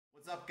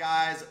up,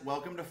 guys?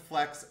 Welcome to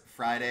Flex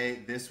Friday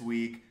this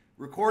week.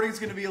 Recording's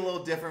going to be a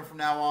little different from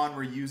now on.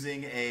 We're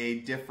using a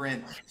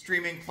different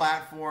streaming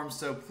platform,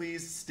 so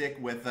please stick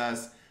with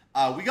us.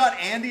 We got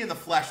Andy in the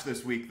flesh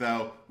this week,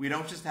 though. We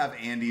don't just have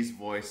Andy's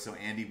voice. So,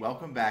 Andy,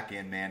 welcome back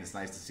in, man. It's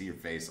nice to see your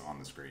face on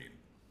the screen.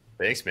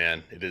 Thanks,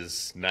 man. It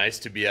is nice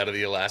to be out of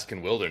the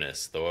Alaskan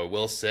wilderness, though I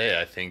will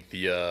say I think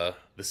the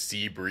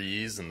sea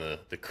breeze and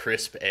the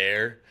crisp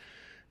air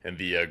and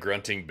the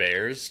grunting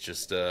bears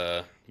just,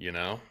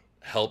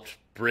 helped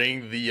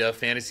bring the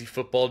fantasy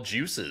football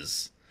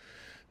juices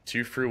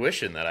to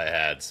fruition that I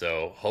had.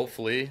 So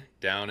hopefully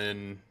down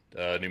in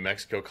New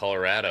Mexico,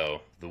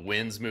 Colorado, the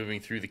winds moving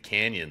through the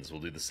canyons will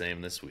do the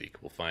same this week.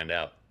 We'll find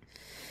out.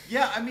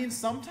 Yeah, I mean,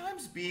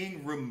 sometimes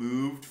being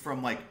removed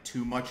from,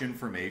 too much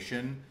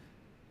information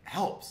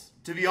helps.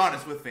 To be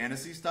honest, with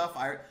fantasy stuff,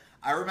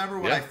 I remember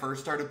when I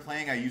first started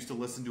playing, I used to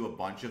listen to a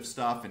bunch of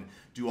stuff and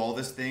do all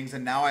these things,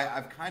 and now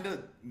I've kind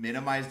of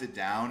minimized it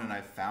down, and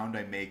I've found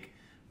I make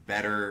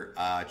better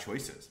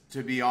choices,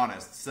 to be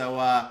honest. So,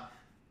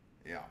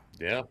 yeah.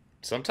 Yeah.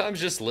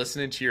 Sometimes just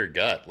listening to your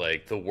gut.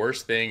 Like, the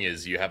worst thing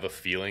is you have a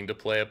feeling to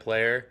play a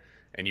player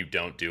and you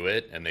don't do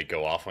it and they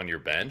go off on your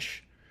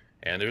bench.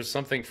 And there's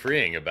something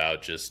freeing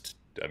about just,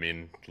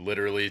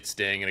 literally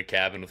staying in a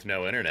cabin with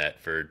no internet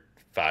for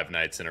 5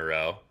 nights in a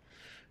row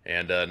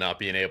and not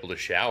being able to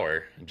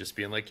shower and just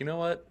being like, you know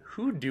what?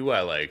 Who do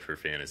I like for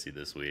fantasy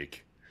this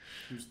week?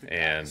 Who's the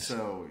guy?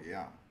 So,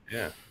 yeah.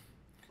 Yeah.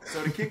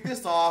 So to kick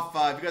this off,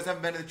 if you guys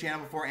haven't been to the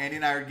channel before, Andy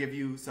and I are going to give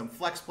you some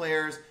flex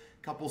players,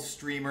 a couple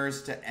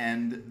streamers to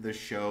end the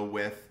show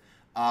with.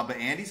 But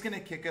Andy's going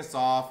to kick us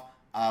off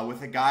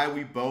with a guy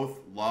we both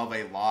love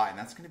a lot, and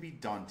that's going to be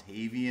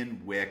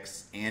Dontayvion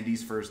Wicks,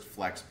 Andy's first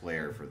flex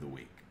player for the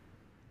week.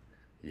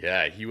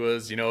 Yeah, he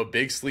was, a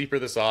big sleeper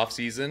this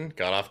offseason,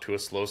 got off to a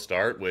slow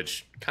start,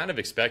 which kind of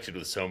expected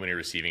with so many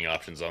receiving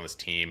options on this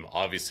team.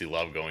 Obviously,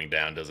 Love going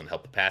down doesn't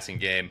help the passing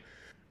game.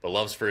 But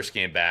Love's first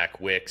game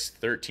back, Wicks,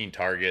 13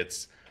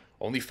 targets,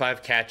 only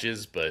 5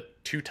 catches,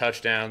 but 2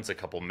 touchdowns, a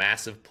couple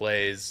massive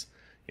plays,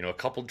 a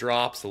couple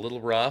drops, a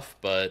little rough,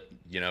 but,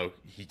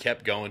 he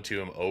kept going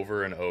to him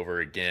over and over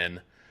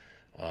again.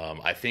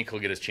 I think he'll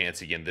get his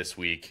chance again this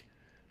week.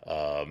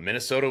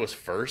 Minnesota was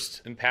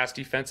first in pass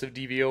defensive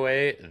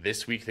DVOA.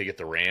 This week they get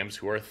the Rams,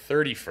 who are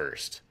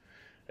 31st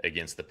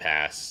against the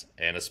pass,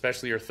 and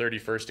especially are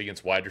 31st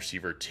against wide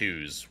receiver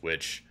twos,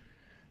 which...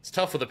 It's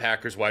tough with the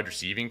Packers wide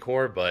receiving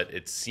core, but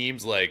it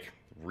seems like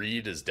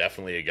Reed is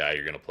definitely a guy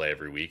you're going to play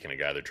every week and a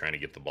guy they're trying to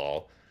get the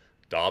ball.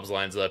 Dobbs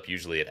lines up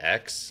usually at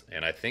X,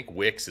 and I think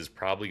Wicks is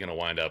probably going to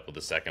wind up with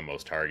the second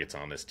most targets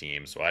on this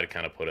team, so I'd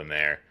kind of put him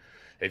there.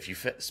 If you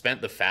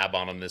spent the fab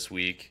on him this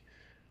week,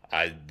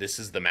 this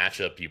is the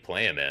matchup you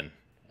play him in.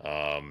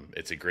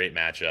 It's a great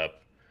matchup,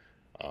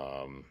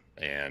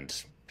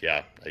 and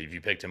yeah, if you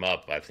picked him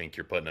up, I think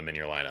you're putting him in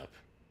your lineup.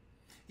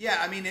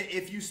 Yeah,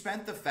 if you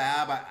spent the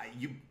fab,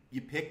 you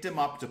picked him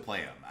up to play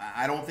him.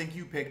 I don't think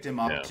you picked him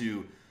up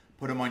to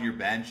put him on your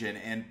bench.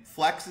 And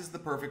flex is the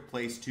perfect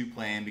place to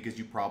play him because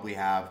you probably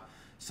have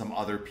some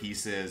other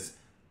pieces.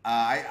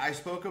 I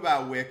spoke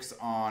about Wicks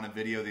on a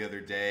video the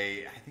other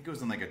day. I think it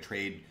was on a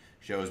trade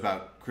show. It was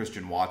about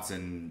Christian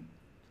Watson.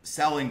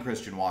 Selling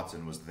Christian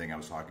Watson was the thing I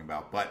was talking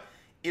about. But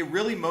it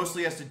really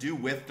mostly has to do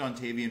with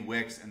Dontayvion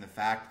Wicks and the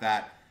fact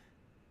that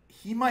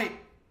he might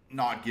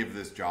not give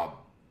this job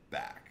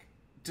back,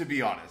 to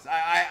be honest.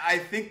 I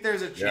think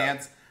there's a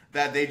chance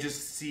that they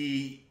just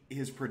see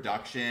his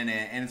production,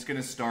 and it's going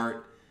to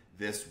start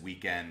this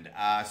weekend.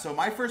 So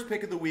my first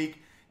pick of the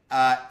week,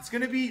 it's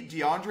going to be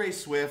DeAndre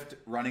Swift,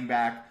 running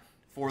back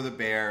for the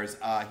Bears.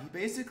 He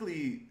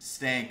basically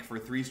stank for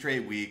 3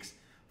 straight weeks,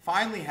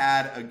 finally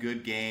had a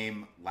good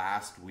game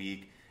last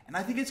week, and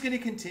I think it's going to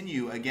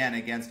continue again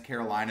against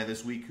Carolina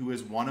this week, who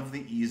is one of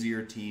the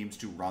easier teams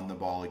to run the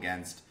ball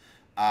against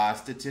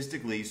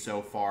statistically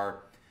so far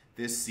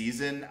this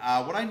season.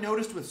 What I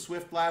noticed with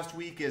Swift last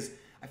week is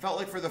I felt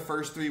like for the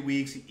first 3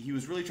 weeks, he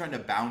was really trying to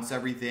bounce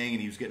everything, and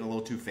he was getting a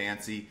little too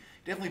fancy.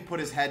 Definitely put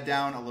his head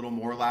down a little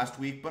more last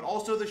week, but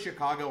also the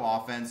Chicago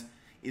offense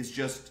is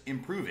just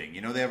improving.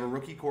 They have a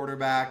rookie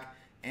quarterback,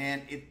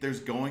 and there's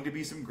going to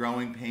be some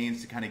growing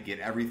pains to kind of get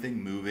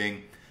everything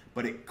moving,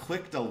 but it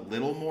clicked a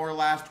little more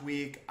last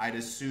week. I'd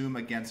assume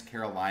against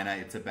Carolina,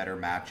 it's a better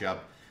matchup.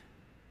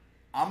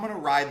 I'm going to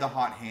ride the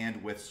hot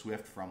hand with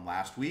Swift from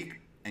last week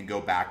and go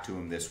back to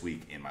him this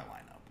week in my lineup.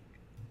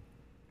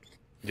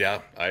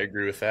 Yeah, I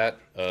agree with that.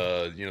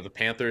 The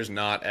Panthers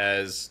not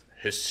as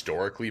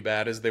historically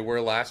bad as they were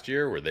last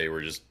year, where they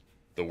were just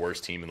the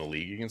worst team in the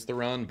league against the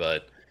run,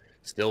 but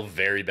still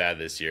very bad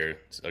this year.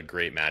 It's a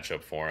great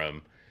matchup for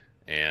him.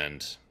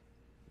 And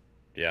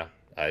yeah,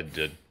 I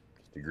did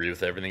agree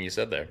with everything you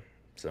said there.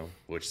 So,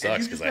 which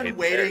sucks because I hate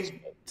waiting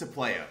to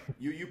play him.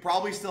 You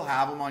probably still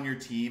have him on your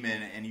team,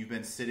 and you've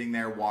been sitting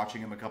there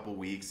watching him a couple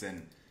weeks,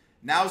 and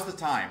now's the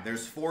time.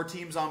 There's 4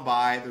 teams on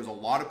bye. There's a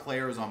lot of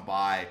players on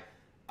bye.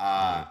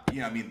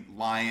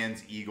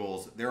 Lions,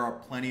 Eagles, there are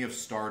plenty of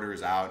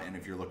starters out, and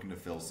if you're looking to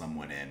fill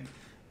someone in,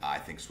 I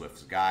think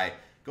Swift's a guy.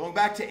 Going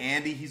back to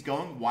Andy, he's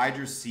going wide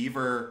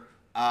receiver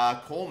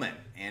Coleman,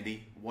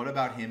 Andy, what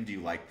about him do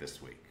you like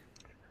this week?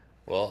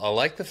 Well, I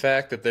like the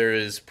fact that there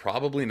is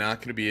probably not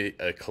going to be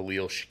a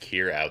Khalil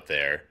Shakir out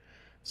there.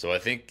 So I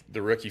think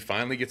the rookie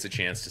finally gets a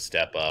chance to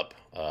step up.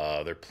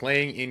 They're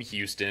playing in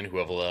Houston, who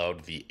have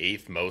allowed the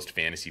eighth most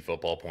fantasy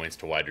football points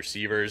to wide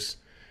receivers.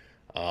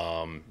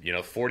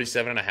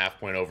 47.5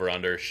 point over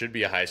under should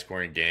be a high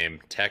scoring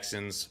game.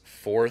 Texans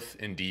fourth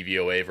in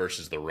DVOA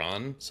versus the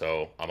run.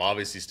 So I'm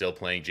obviously still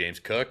playing James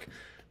Cook,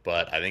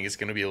 but I think it's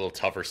going to be a little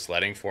tougher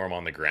sledding for him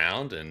on the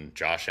ground, and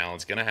Josh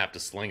Allen's going to have to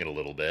sling it a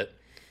little bit.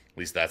 At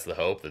least that's the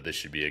hope, that this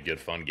should be a good,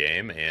 fun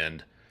game.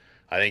 And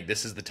I think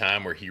this is the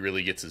time where he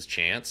really gets his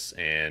chance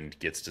and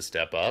gets to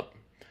step up.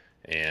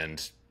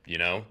 And,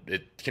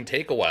 it can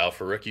take a while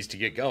for rookies to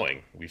get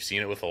going. We've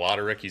seen it with a lot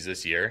of rookies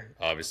this year.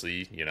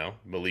 Obviously,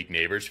 Malik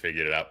Neighbors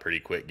figured it out pretty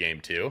quick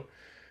game two.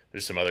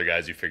 There's some other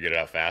guys who figured it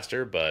out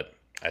faster, but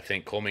I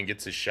think Coleman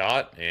gets his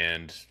shot,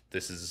 and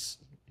this is,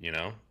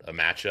 a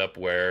matchup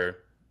where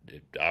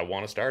I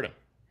want to start him.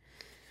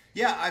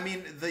 Yeah, I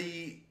mean,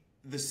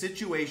 the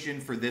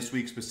situation for this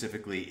week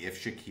specifically,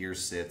 if Shakir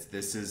sits,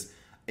 this is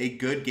a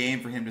good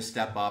game for him to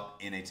step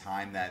up in a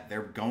time that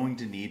they're going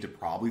to need to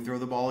probably throw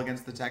the ball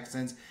against the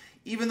Texans,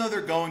 even though they're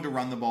going to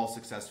run the ball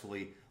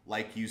successfully,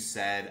 like you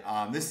said.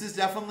 This is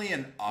definitely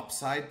an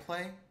upside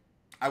play.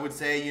 I would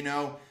say,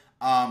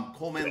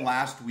 Coleman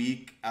last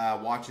week,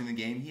 watching the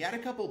game, he had a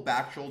couple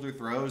back shoulder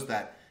throws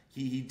that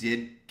he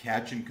did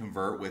catch and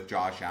convert with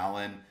Josh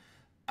Allen.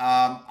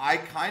 I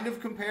kind of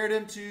compared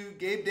him to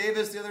Gabe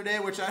Davis the other day,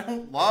 which I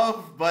don't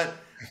love, but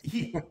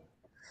Gabe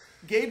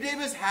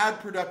Davis had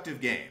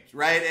productive games,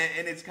 right?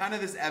 And it's kind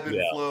of this ebb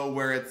and flow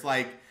where it's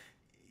like,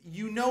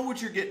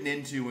 what you're getting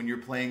into when you're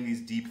playing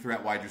these deep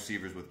threat wide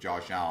receivers with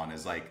Josh Allen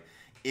is like,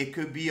 it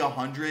could be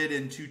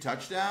 102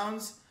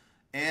 touchdowns,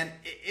 and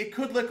it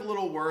could look a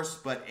little worse,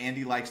 but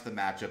Andy likes the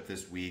matchup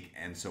this week,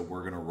 and so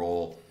we're going to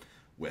roll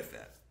with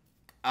it.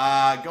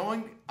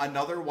 Going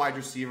another wide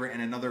receiver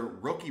and another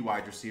rookie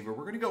wide receiver,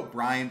 we're going to go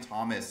Brian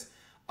Thomas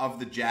of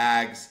the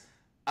Jags.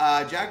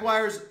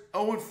 Jaguars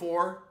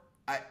 0-4.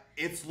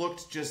 It's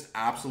looked just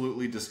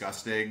absolutely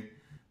disgusting.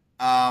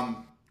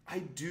 I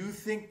do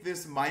think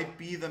this might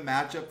be the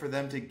matchup for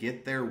them to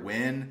get their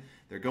win.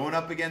 They're going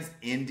up against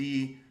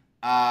Indy.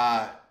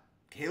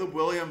 Caleb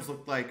Williams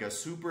looked like a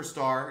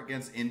superstar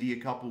against Indy a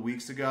couple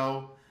weeks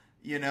ago.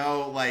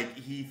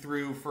 He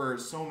threw for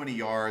so many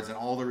yards and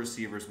all the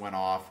receivers went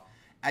off.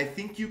 I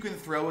think you can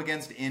throw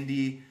against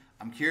Indy.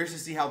 I'm curious to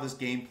see how this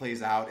game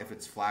plays out, if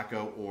it's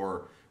Flacco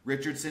or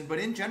Richardson. But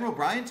in general,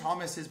 Brian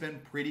Thomas has been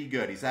pretty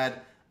good. He's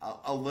had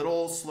a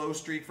little slow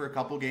streak for a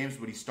couple games,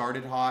 but he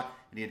started hot,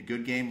 and he had a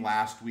good game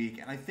last week.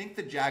 And I think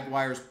the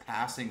Jaguars'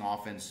 passing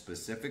offense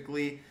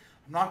specifically,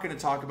 I'm not going to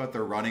talk about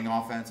their running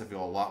offense. I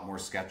feel a lot more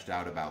sketched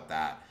out about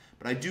that.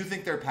 But I do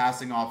think their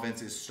passing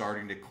offense is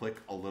starting to click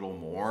a little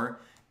more.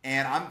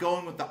 And I'm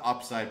going with the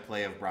upside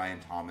play of Brian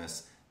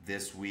Thomas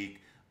this week.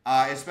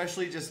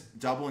 Especially just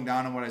doubling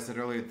down on what I said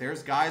earlier.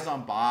 There's guys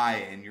on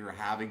bye, and you're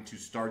having to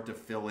start to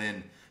fill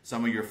in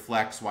some of your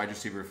flex wide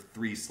receiver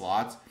 3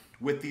 slots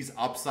with these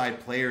upside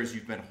players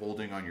you've been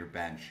holding on your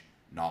bench,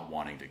 not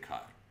wanting to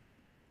cut.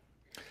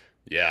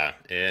 Yeah,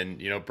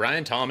 and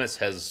Brian Thomas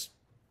has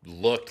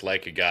looked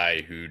like a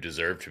guy who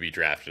deserved to be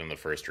drafted in the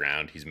first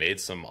round. He's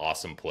made some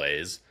awesome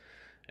plays,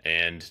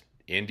 and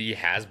Indy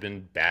has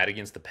been bad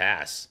against the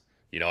pass.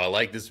 I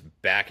like this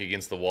back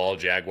against the wall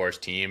Jaguars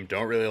team.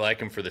 Don't really like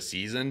him for the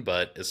season,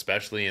 but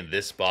especially in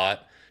this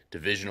spot,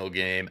 divisional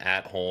game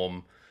at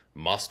home,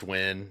 must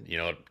win.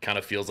 It kind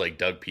of feels like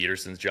Doug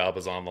Peterson's job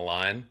is on the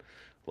line.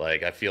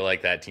 I feel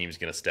like that team's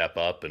going to step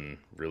up and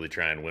really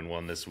try and win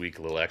one this week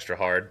a little extra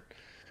hard.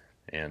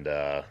 And,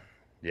 the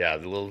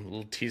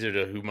little teaser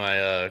to who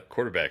my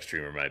quarterback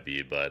streamer might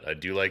be, but I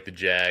do like the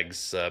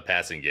Jags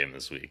passing game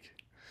this week.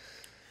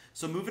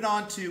 So moving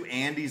on to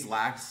Andy's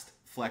last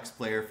flex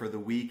player for the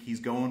week. He's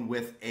going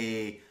with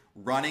a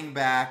running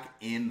back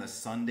in the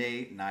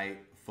Sunday night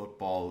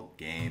football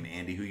game.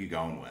 Andy, who you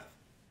going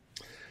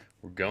with?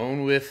 We're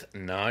going with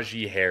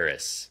Najee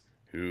Harris,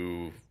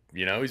 who,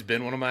 he's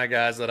been one of my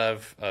guys that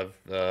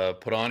I've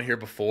put on here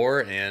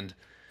before, and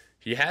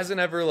he hasn't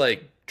ever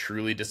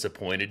truly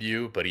disappointed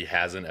you, but he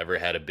hasn't ever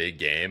had a big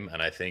game,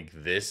 and I think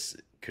this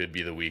could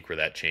be the week where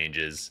that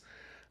changes.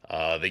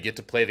 They get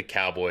to play the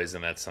Cowboys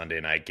in that Sunday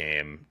night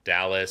game.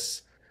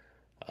 Dallas,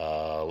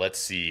 let's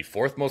see,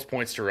 4th most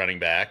points to running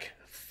back,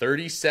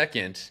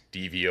 32nd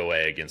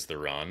DVOA against the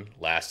run,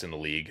 last in the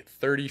league,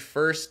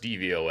 31st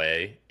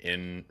DVOA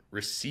in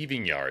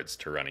receiving yards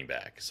to running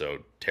back.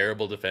 So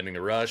terrible defending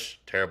the rush,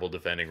 terrible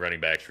defending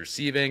running backs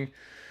receiving.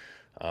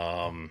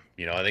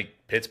 I think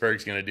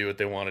Pittsburgh's going to do what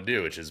they want to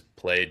do, which is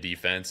play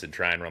defense and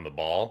try and run the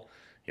ball.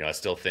 I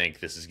still think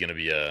this is going to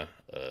be a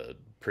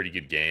pretty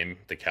good game.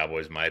 The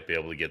Cowboys might be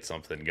able to get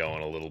something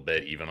going a little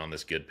bit, even on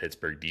this good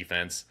Pittsburgh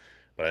defense.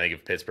 But I think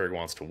if Pittsburgh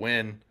wants to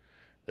win,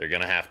 they're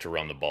going to have to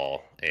run the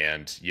ball.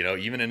 And,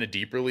 even in a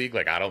deeper league,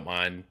 I don't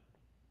mind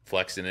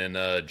flexing in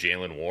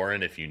Jalen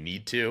Warren if you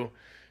need to.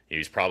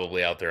 He's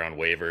probably out there on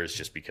waivers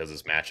just because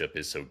his matchup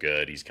is so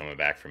good. He's coming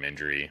back from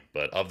injury.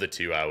 But of the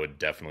two, I would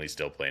definitely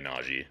still play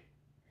Najee.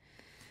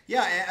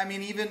 Yeah, I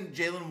mean, even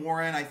Jalen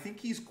Warren, I think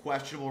he's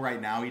questionable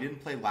right now. He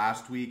didn't play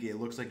last week. It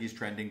looks like he's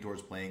trending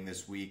towards playing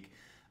this week.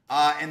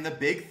 And the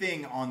big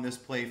thing on this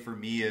play for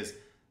me is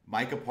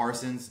Micah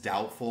Parsons,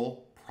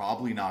 doubtful,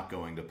 probably not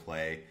going to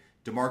play.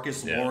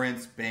 DeMarcus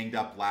Lawrence banged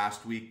up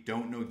last week.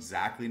 Don't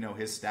exactly know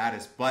his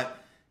status. But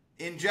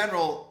in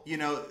general,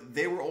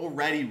 they were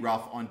already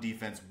rough on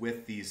defense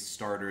with these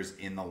starters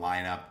in the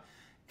lineup.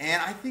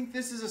 And I think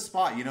this is a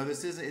spot.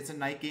 It's a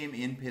night game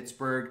in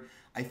Pittsburgh.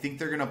 I think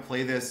they're going to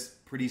play this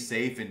pretty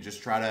safe and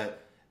just try to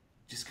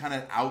kind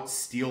of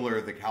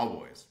out-Steeler the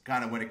Cowboys,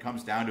 kind of when it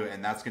comes down to it,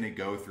 and that's going to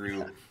go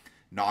through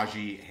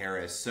Najee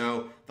Harris.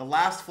 So the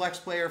last flex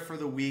player for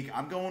the week,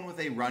 I'm going with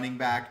a running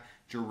back,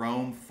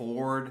 Jerome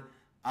Ford.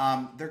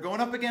 They're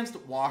going up against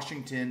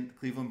Washington,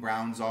 Cleveland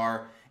Browns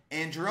are,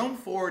 and Jerome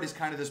Ford is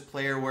kind of this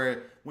player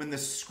where when the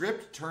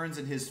script turns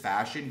in his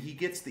fashion, he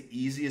gets the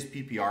easiest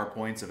PPR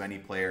points of any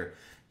player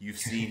you've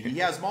seen. He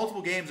has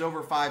multiple games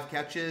over 5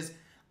 catches.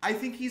 I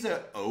think he's an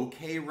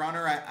okay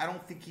runner. I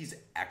don't think he's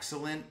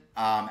excellent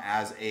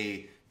as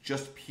a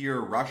just pure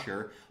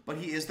rusher, but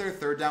he is their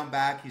third down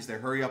back. He's their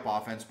hurry-up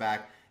offense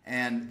back.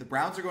 And the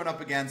Browns are going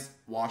up against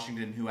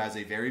Washington, who has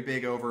a very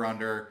big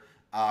over-under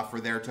for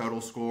their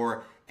total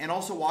score. And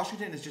also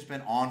Washington has just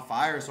been on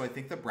fire, so I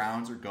think the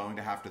Browns are going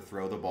to have to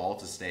throw the ball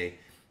to stay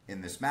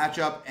in this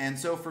matchup. And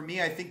so for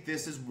me, I think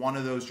this is one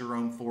of those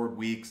Jerome Ford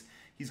weeks.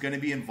 He's going to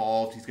be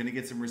involved. He's going to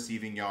get some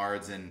receiving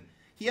yards, and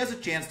he has a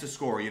chance to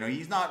score.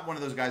 He's not one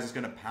of those guys that's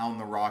going to pound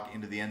the rock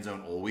into the end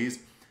zone always,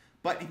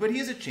 but he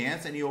has a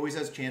chance, and he always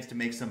has a chance to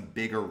make some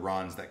bigger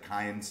runs.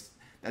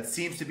 That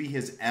seems to be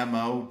his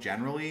MO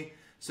generally.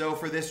 So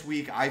for this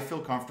week, I feel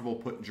comfortable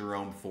putting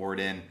Jerome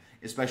Ford in,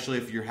 especially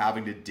if you're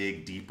having to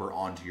dig deeper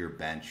onto your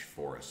bench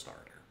for a starter.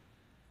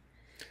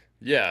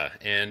 Yeah,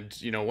 and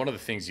one of the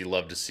things you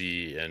love to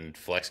see in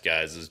flex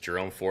guys is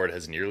Jerome Ford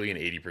has nearly an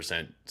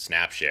 80%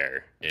 snap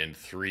share in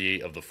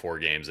 3 of the 4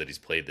 games that he's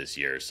played this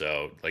year.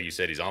 So, like you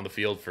said, he's on the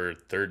field for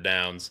third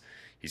downs.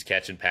 He's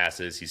catching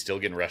passes. He's still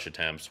getting rush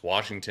attempts.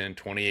 Washington,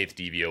 28th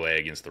DVOA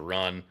against the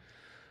run.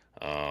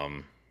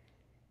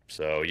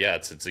 So, yeah,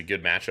 it's a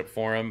good matchup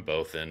for him,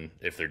 both in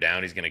if they're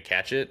down, he's going to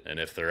catch it, and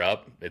if they're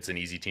up, it's an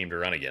easy team to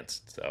run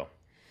against. So.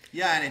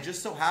 Yeah, and it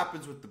just so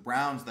happens with the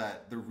Browns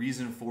that the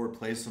reason Ford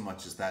plays so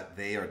much is that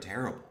they are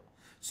terrible.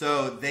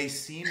 So they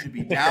seem to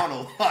be down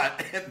a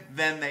lot, and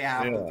then they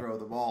have to throw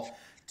the ball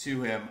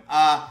to him.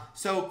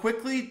 So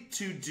quickly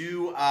to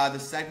do the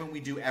segment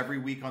we do every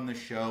week on the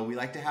show, we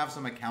like to have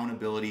some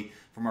accountability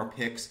from our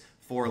picks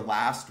for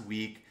last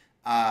week.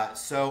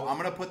 So I'm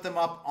going to put them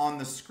up on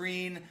the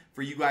screen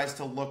for you guys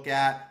to look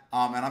at,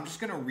 and I'm just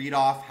going to read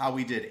off how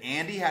we did.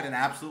 Andy had an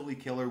absolutely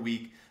killer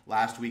week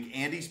last week.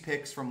 Andy's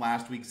picks from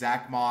last week: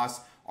 Zach Moss,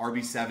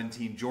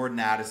 RB17, Jordan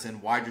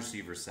Addison, wide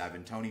receiver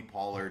 7, Tony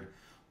Pollard,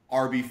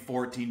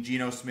 RB14,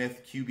 Geno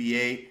Smith,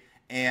 QB8,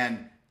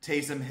 and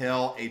Taysom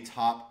Hill, a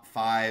top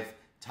 5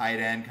 tight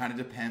end. Kind of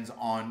depends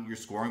on your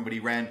scoring, but he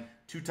ran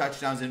 2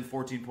 touchdowns in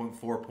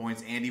 14.4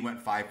 points. Andy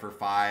went 5 for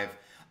 5.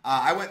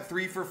 I went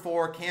 3 for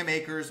 4. Cam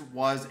Akers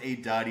was a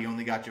dud. He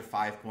only got you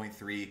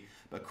 5.3.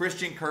 But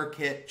Christian Kirk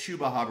hit,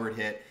 Chuba Hubbard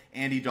hit,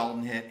 Andy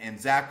Dalton hit, and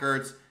Zach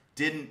Ertz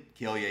didn't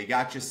kill you. He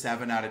got you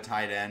 7 out of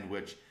tight end,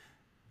 which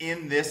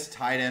in this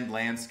tight end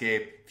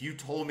landscape, if you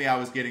told me I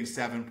was getting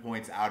 7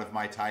 points out of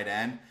my tight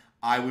end,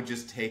 I would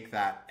just take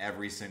that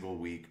every single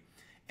week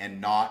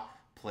and not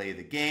play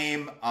the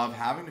game of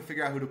having to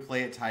figure out who to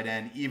play at tight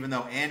end, even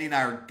though Andy and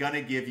I are going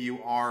to give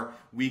you our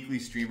weekly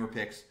streamer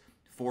picks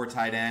for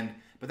tight end.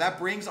 But that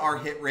brings our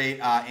hit rate.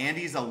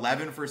 Andy's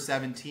 11 for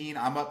 17.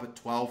 I'm up at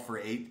 12 for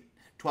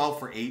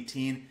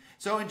 18.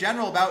 So in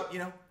general, about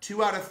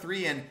 2 out of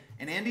 3. And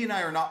Andy and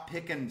I are not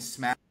picking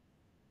smash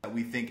that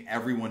we think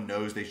everyone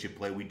knows they should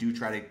play. We do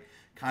try to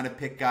kind of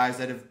pick guys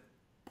that have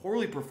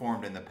poorly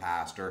performed in the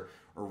past or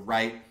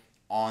right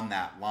on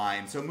that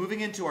line. So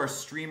moving into our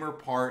streamer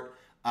part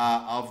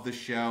of the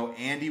show,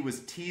 Andy was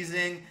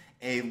teasing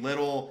a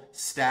little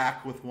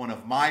stack with one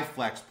of my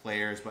flex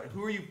players, but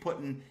who are you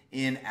putting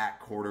in at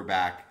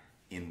quarterback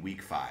in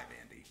week 5,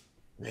 Andy?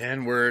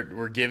 Man,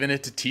 we're giving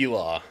it to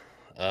T-Law.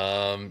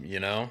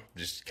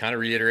 Just kind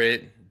of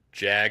reiterate,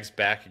 Jags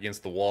back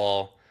against the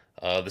wall.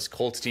 This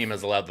Colts team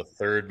has allowed the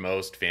 3rd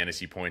most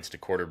fantasy points to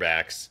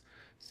quarterbacks.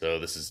 So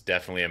this is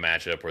definitely a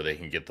matchup where they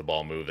can get the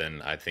ball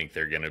moving. I think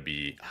they're going to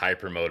be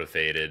hyper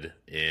motivated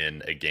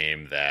in a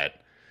game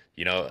that,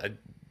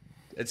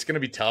 it's going to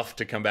be tough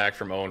to come back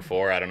from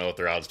 0-4. I don't know what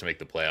their odds to make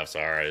the playoffs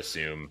are. I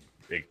assume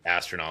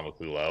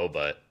astronomically low,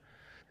 but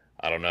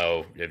I don't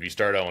know. If you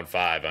start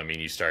 0-5,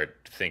 you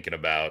start thinking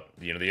about,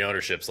 the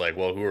ownership's like,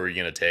 well, who are we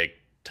going to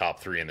take top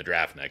 3 in the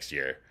draft next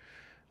year?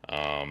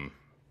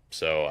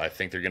 So I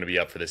think they're going to be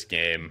up for this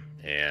game,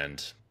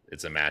 and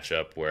it's a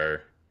matchup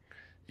where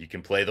you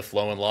can play the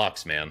flow and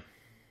locks, man.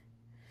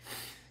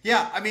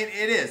 Yeah,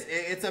 it is.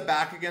 It's a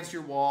back against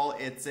your wall.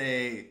 It's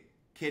a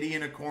kitty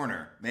in a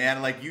corner,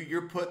 man. Like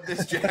you're putting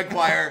this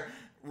Jaguar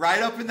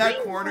right up in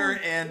that corner,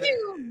 and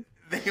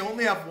they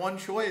only have one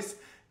choice,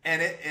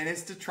 and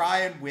it's to try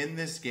and win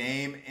this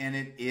game, and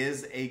it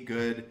is a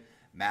good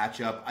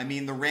matchup. I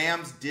mean, the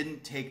Rams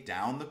didn't take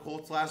down the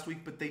Colts last week,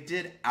 but they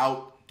did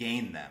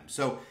outgain them.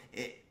 So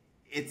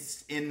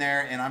it's in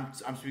there, and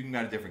I'm speaking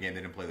about a different game.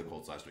 They didn't play the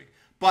Colts last week.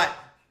 But,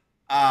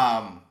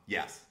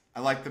 yes, I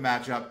like the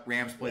matchup.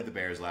 Rams played the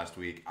Bears last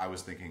week. I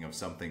was thinking of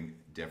something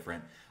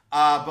different.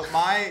 But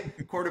my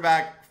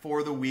quarterback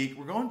for the week,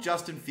 we're going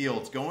Justin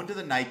Fields, going to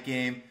the night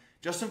game.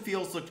 Justin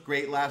Fields looked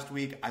great last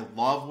week. I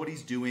love what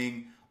he's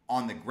doing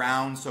on the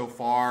ground so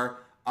far.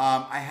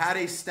 I had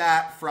a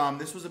stat from,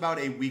 this was about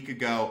a week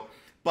ago,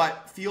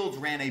 but Fields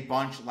ran a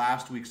bunch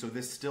last week, so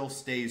this still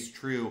stays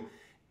true.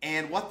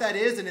 And what that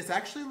is, and it's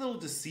actually a little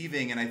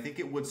deceiving, and I think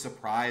it would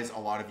surprise a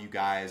lot of you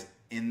guys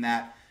in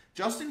that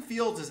Justin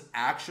Fields is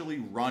actually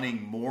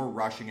running more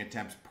rushing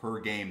attempts per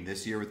game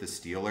this year with the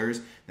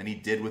Steelers than he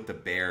did with the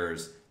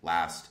Bears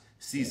last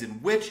season,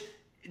 which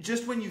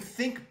just when you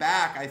think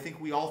back, I think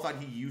we all thought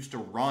he used to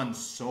run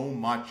so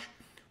much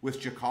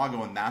with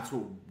Chicago, and that's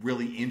what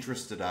really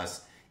interested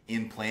us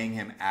in playing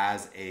him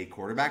as a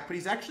quarterback. But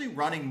he's actually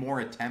running more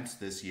attempts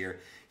this year.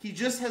 He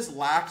just has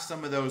lacked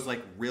some of those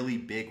like really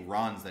big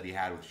runs that he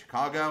had with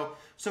Chicago.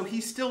 So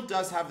he still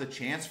does have the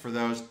chance for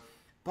those.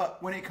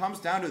 But when it comes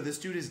down to it, this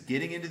dude is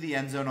getting into the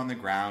end zone on the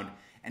ground,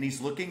 and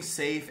he's looking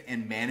safe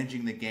and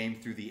managing the game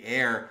through the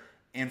air.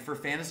 And for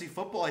fantasy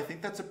football, I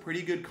think that's a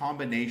pretty good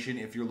combination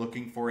if you're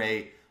looking for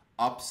a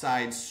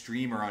upside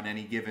streamer on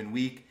any given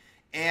week.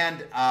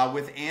 And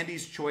with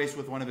Andy's choice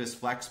with one of his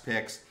flex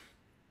picks,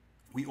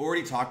 we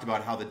already talked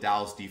about how the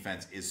Dallas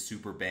defense is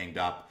super banged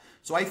up.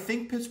 So I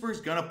think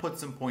Pittsburgh's going to put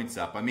some points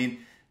up. I mean,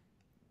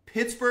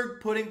 Pittsburgh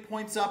putting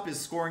points up is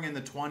scoring in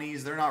the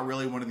 20s. They're not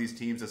really one of these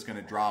teams that's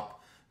going to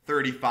drop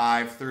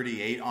 35,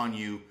 38 on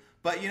you.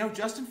 But, you know,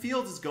 Justin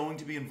Fields is going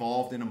to be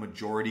involved in a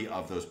majority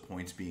of those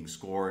points being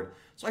scored.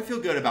 So I feel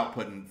good about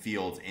putting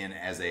Fields in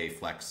as a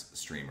flex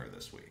streamer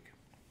this week.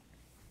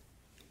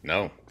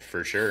 No,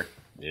 for sure.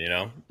 You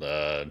know,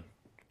 the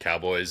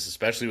Cowboys,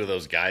 especially with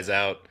those guys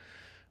out,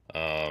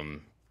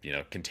 you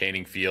know,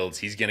 containing Fields,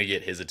 he's going to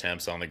get his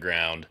attempts on the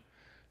ground.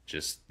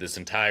 Just this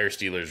entire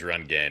Steelers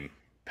run game,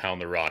 pound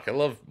the rock. I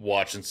love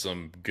watching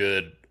some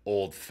good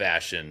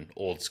old-fashioned,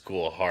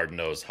 old-school,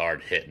 hard-nosed,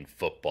 hard-hitting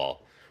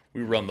football.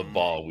 We run the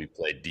ball, we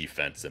play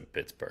defense in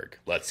Pittsburgh.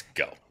 Let's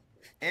go.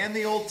 And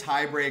the old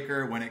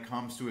tiebreaker when it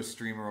comes to a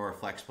streamer or a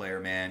flex player,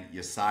 man,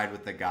 you side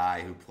with the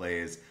guy who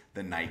plays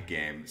the night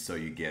game, so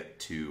you get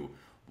to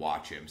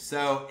watch him.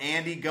 So,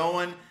 Andy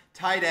going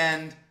tight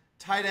end.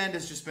 Tight end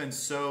has just been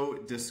so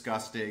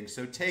disgusting.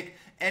 So take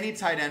any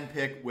tight end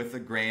pick with a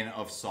grain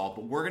of salt.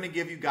 But we're going to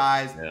give you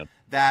guys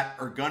that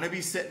are going to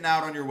be sitting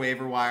out on your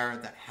waiver wire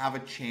that have a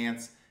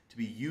chance to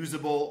be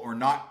usable or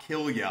not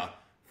kill you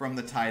from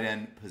the tight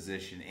end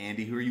position.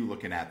 Andy, who are you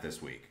looking at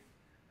this week?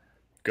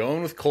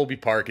 Going with Colby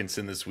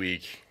Parkinson this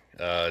week.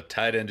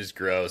 Tight end is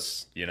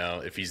gross. You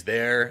know, if he's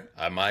there,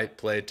 I might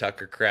play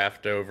Tucker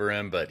Kraft over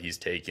him, but he's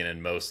taken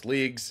in most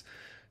leagues.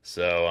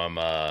 So I'm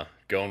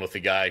going with the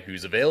guy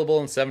who's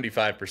available in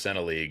 75%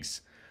 of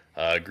leagues.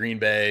 Green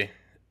Bay,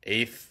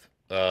 8th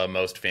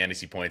most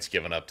fantasy points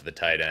given up to the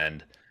tight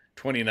end,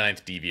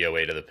 29th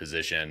DVOA to the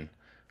position.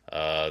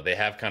 They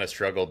have kind of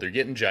struggled. They're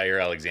getting Jair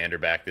Alexander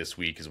back this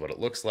week is what it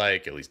looks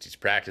like. At least he's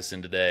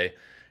practicing today.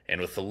 And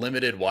with the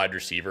limited wide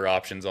receiver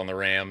options on the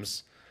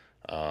Rams,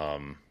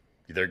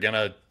 they're going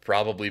to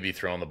probably be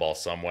throwing the ball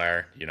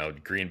somewhere. You know,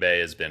 Green Bay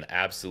has been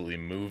absolutely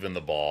moving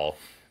the ball,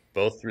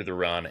 both through the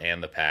run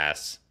and the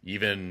pass.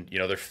 Even, you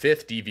know, they're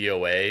 5th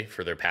DVOA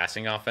for their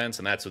passing offense,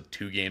 and that's with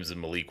 2 games of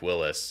Malik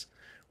Willis,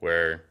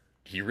 where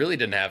he really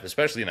didn't have,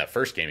 especially in that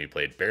first game he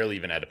played, barely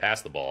even had to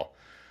pass the ball.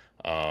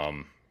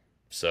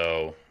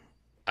 So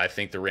I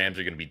think the Rams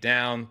are going to be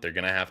down. They're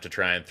going to have to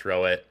try and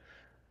throw it.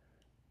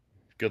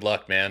 Good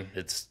luck, man.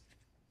 It's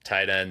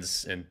tight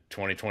ends in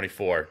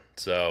 2024.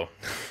 So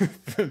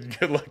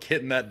good luck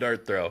hitting that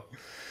dart throw.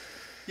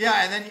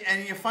 Yeah,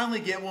 and you finally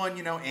get one.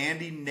 You know,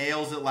 Andy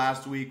nails it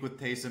last week with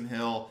Taysom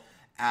Hill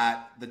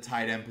at the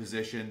tight end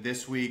position.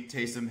 This week,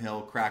 Taysom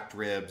Hill cracked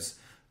ribs.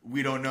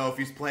 We don't know if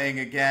he's playing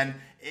again.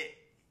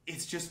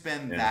 It's just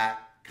been that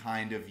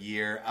kind of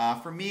year.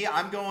 For me,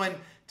 I'm going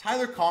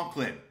Tyler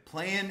Conklin,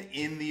 playing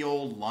in the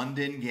old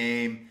London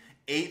game.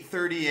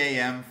 8:30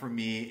 a.m. for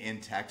me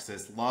in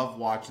Texas. Love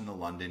watching the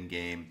London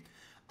game.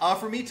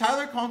 For me,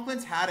 Tyler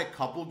Conklin's had a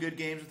couple good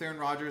games with Aaron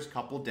Rodgers,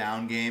 couple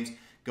down games,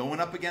 going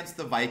up against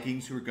the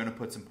Vikings, who are going to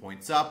put some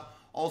points up.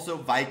 Also,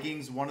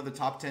 Vikings, one of the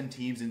top 10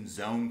 teams in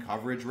zone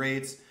coverage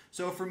rates.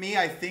 So for me,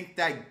 I think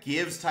that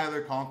gives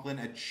Tyler Conklin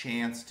a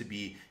chance to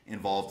be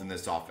involved in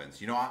this offense.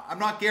 You know, I'm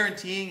not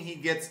guaranteeing he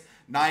gets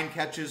 9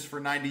 catches for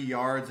 90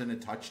 yards and a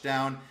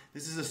touchdown.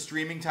 This is a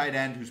streaming tight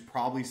end who's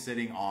probably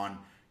sitting on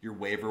your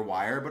waiver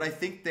wire, but I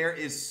think there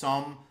is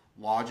some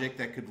logic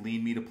that could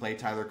lean me to play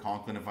Tyler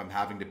Conklin if I'm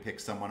having to pick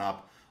someone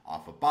up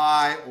off a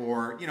bye,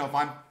 or, you know, if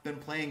I've been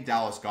playing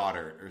Dallas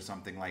Goedert or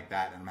something like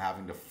that and I'm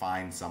having to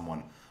find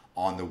someone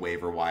on the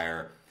waiver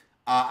wire.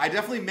 I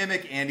definitely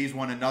mimic Andy's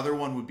one. Another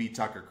one would be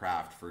Tucker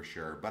Kraft for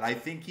sure. But I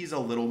think he's a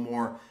little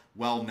more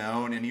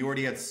well-known, and he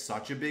already had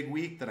such a big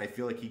week that I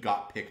feel like he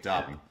got picked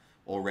up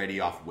already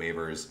off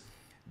waivers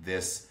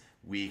this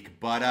week.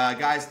 But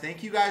guys,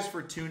 thank you guys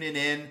for tuning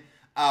in.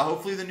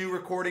 Hopefully the new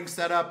recording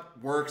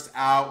setup works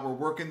out. We're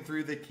working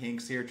through the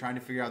kinks here, trying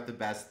to figure out the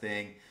best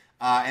thing.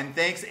 And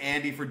thanks,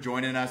 Andy, for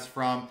joining us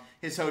from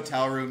his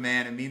hotel room,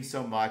 man. It means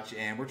so much.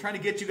 And we're trying to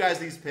get you guys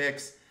these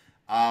picks.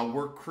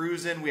 We're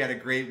cruising. We had a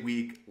great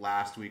week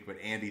last week. But,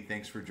 Andy,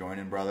 thanks for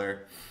joining,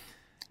 brother.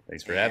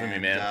 Thanks for having me,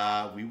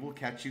 man. We will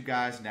catch you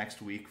guys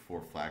next week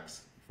for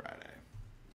Flex Friday.